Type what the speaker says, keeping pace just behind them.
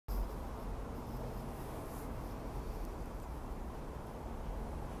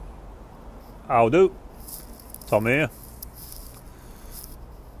How do? Tom here.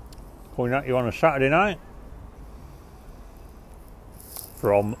 Coming at you on a Saturday night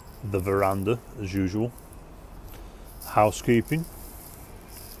from the veranda as usual. Housekeeping.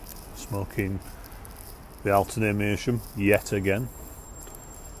 Smoking the alternation yet again.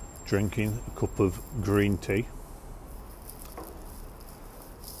 Drinking a cup of green tea.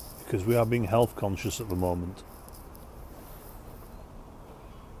 Because we are being health conscious at the moment.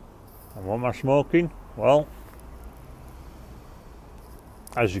 And what am I smoking? Well,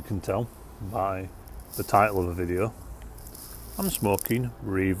 as you can tell by the title of the video, I'm smoking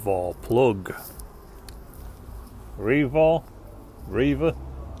Revor plug. Revor?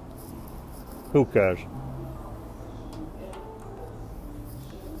 Who cares?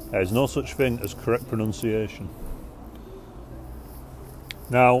 There's no such thing as correct pronunciation.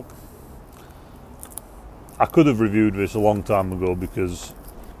 Now, I could have reviewed this a long time ago because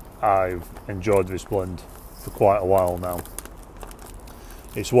I've enjoyed this blend for quite a while now.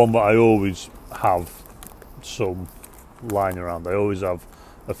 It's one that I always have some lying around. I always have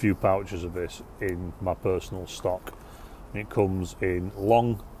a few pouches of this in my personal stock. It comes in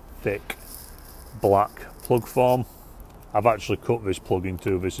long, thick, black plug form. I've actually cut this plug in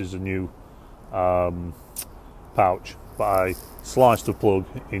two. This is a new pouch, but I sliced the plug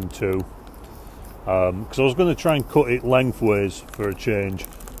in two because I was going to try and cut it lengthways for a change,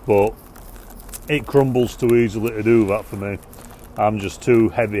 but it crumbles too easily to do that for me. I'm just too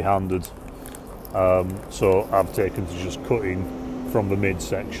heavy-handed, so I've taken to just cutting from the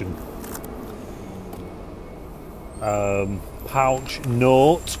midsection. Pouch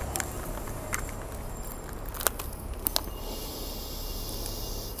note.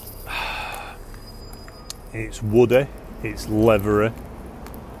 It's woody, it's leathery.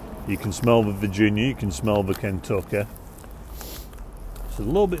 You can smell the Virginia, you can smell the Kentucky. It's a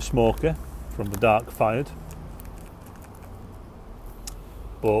little bit smoky from the dark fired,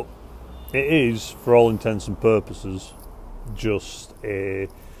 but it is, for all intents and purposes, just a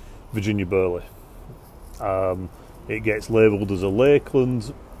Virginia Burley. It gets labelled as a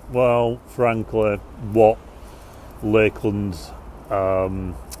Lakeland. Well, frankly, what Lakeland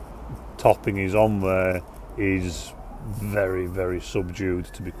topping is on there is very, very subdued,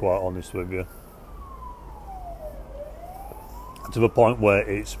 to be quite honest with you. To the point where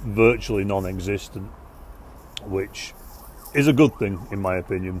it's virtually non-existent, which is a good thing in my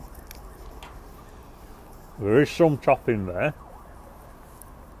opinion. There is some topping there,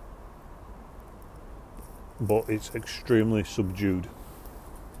 but it's extremely subdued.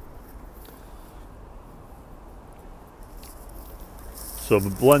 So the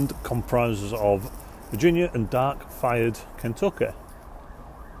blend comprises of Virginia and dark fired Kentucky.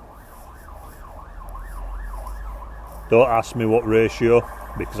 Don't ask me what ratio,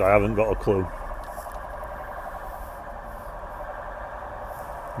 because I haven't got a clue.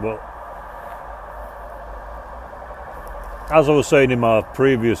 But as I was saying in my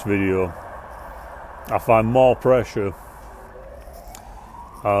previous video, I find more pressure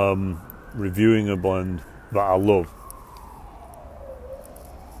reviewing a blend that I love,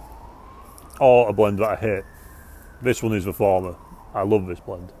 or a blend that I hate. This one is the former. I love this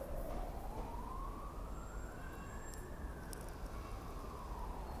blend.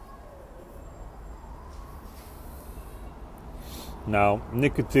 Now,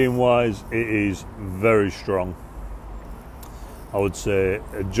 nicotine wise, it is very strong. I would say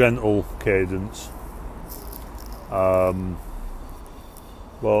a gentle cadence.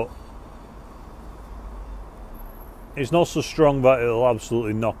 But it's not so strong that it'll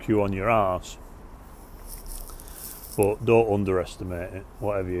absolutely knock you on your arse. But don't underestimate it,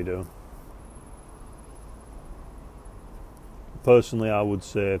 whatever you do. Personally, I would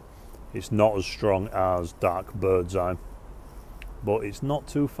say it's not as strong as Dark Bird's Eye, but it's not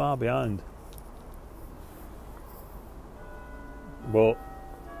too far behind. But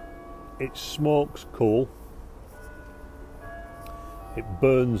it smokes cool. It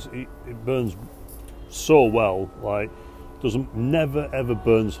burns so well, like never ever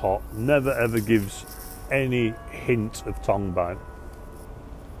burns hot, never ever gives any hint of tongue bite.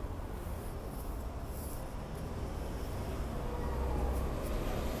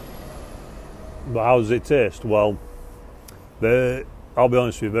 But how does it taste? Well, I'll be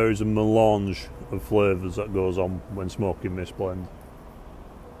honest with you, there is a melange of flavours that goes on when smoking this blend.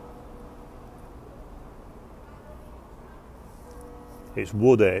 It's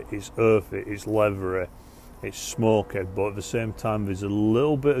woody, it's earthy, it's leathery, it's smoky, but at the same time there's a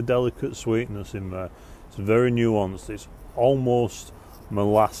little bit of delicate sweetness in there. It's very nuanced. It's almost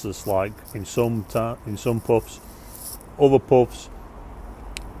molasses-like in some puffs. Other puffs,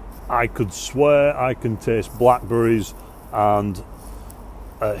 I could swear I can taste blackberries and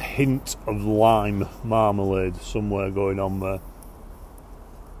a hint of lime marmalade somewhere going on there.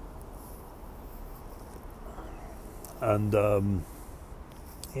 And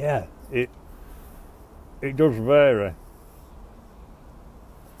yeah, it does vary.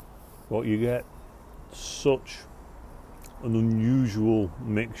 What you get, such an unusual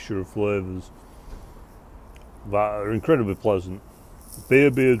mixture of flavours that are incredibly pleasant.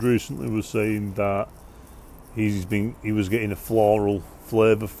 Beard recently was saying that he was getting a floral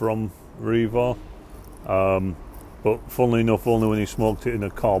flavour from Revor, but funnily enough only when he smoked it in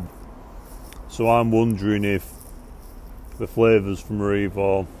a cob. So I'm wondering if the flavours from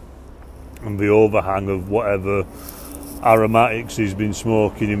Revor and the overhang of whatever aromatics he's been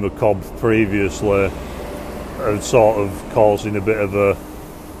smoking in the cob previously are sort of causing a bit of a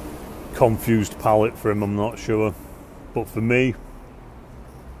confused palate for him, I'm not sure. But for me,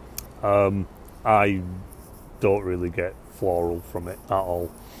 I don't really get floral from it at all.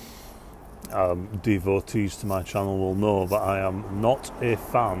 Devotees to my channel will know that I am not a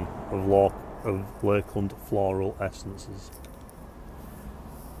fan of Lakeland floral essences.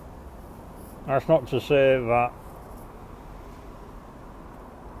 That's not to say that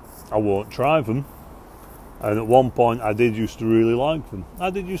I won't try them, and at one point I did used to really like them. I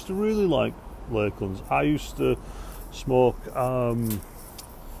did used to really like Lakelands. I used to smoke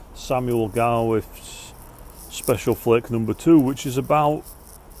Samuel Gawith's Special Flake number 2, which is about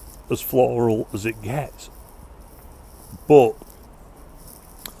as floral as it gets. But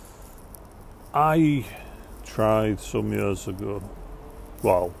I tried some years ago,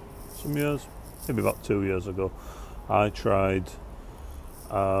 maybe about 2 years ago, I tried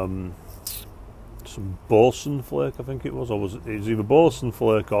some Bosun Flake, I think it was, or it was either Bosun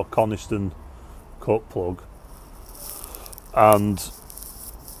Flake or Coniston Cut Plug, and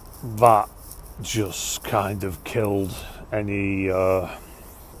that just kind of killed any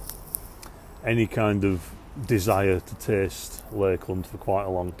kind of desire to taste Lakeland for quite a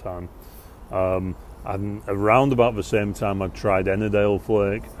long time. And around about the same time I tried Ennerdale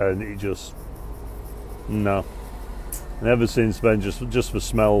Flake, and it just, no. And ever since then, just the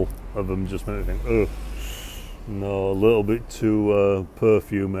smell of them just made me think, ugh, no, a little bit too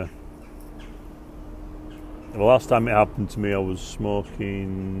perfumey. The last time it happened to me, I was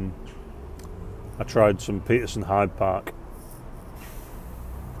smoking, I tried some Peterson Hyde Park,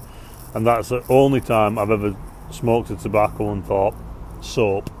 and that's the only time I've ever smoked a tobacco and thought,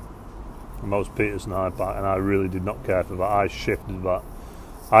 soap, and that was Peterson Hyde Park, and I really did not care for that. I shifted that.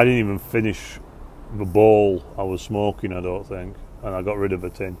 I didn't even finish the bowl I was smoking, I don't think, and I got rid of a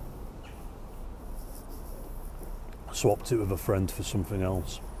tin. I swapped it with a friend for something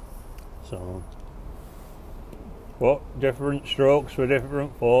else. So, what, different strokes for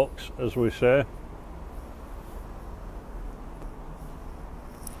different folks, as we say.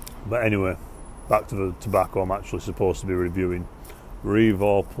 But anyway, back to the tobacco I'm actually supposed to be reviewing.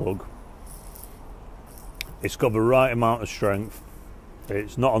 Revor Plug. It's got the right amount of strength.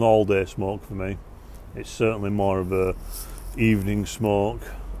 It's not an all-day smoke for me. It's certainly more of a evening smoke,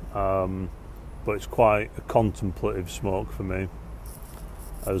 but it's quite a contemplative smoke for me,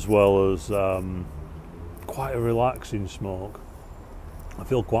 as well as quite a relaxing smoke. I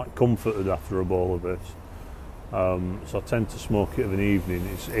feel quite comforted after a bowl of this, so I tend to smoke it of an evening.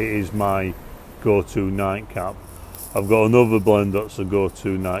 It is my go-to nightcap. I've got another blend that's a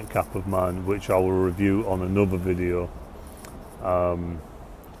go-to nightcap of mine, which I will review on another video.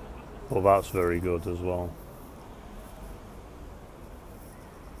 Well, that's very good as well.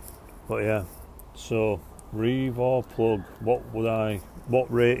 But yeah, so Revor Plug.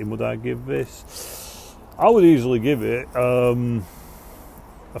 What rating would I give this? I would easily give it a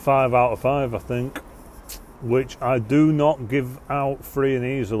 5 out of 5, I think, which I do not give out free and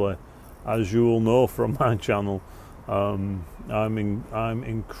easily, as you will know from my channel. I'm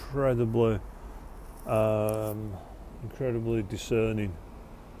incredibly discerning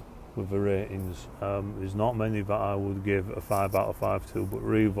with the ratings. There's not many that I would give a 5 out of 5 to, but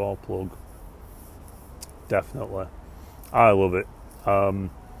Revor Plug, definitely. I love it.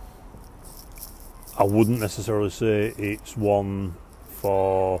 I wouldn't necessarily say it's one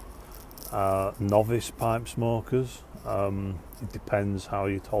for novice pipe smokers. It depends how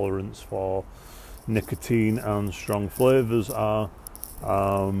your tolerance for nicotine and strong flavours are.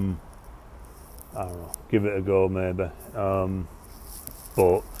 I don't know, give it a go maybe.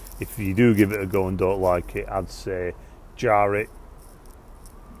 But if you do give it a go and don't like it, I'd say jar it,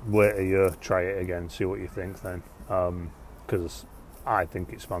 wait a year, try it again, see what you think then, because I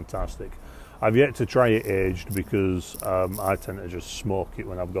think it's fantastic. I've yet to try it aged because I tend to just smoke it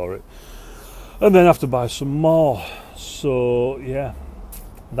when I've got it and then have to buy some more. So yeah,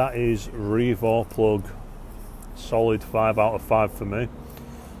 that is Revor plug. Solid 5 out of 5 for me.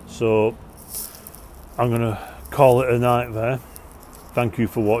 So I'm going to call it a night there. Thank you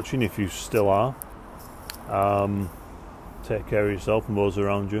for watching if you still are. Take care of yourself and those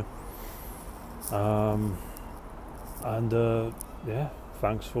around you. Yeah,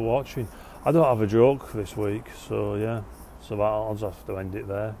 thanks for watching. I don't have a joke this week, so yeah, so I'll just have to end it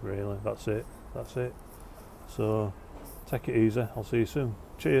there, really. That's it. So take it easy. I'll see you soon.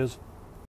 Cheers.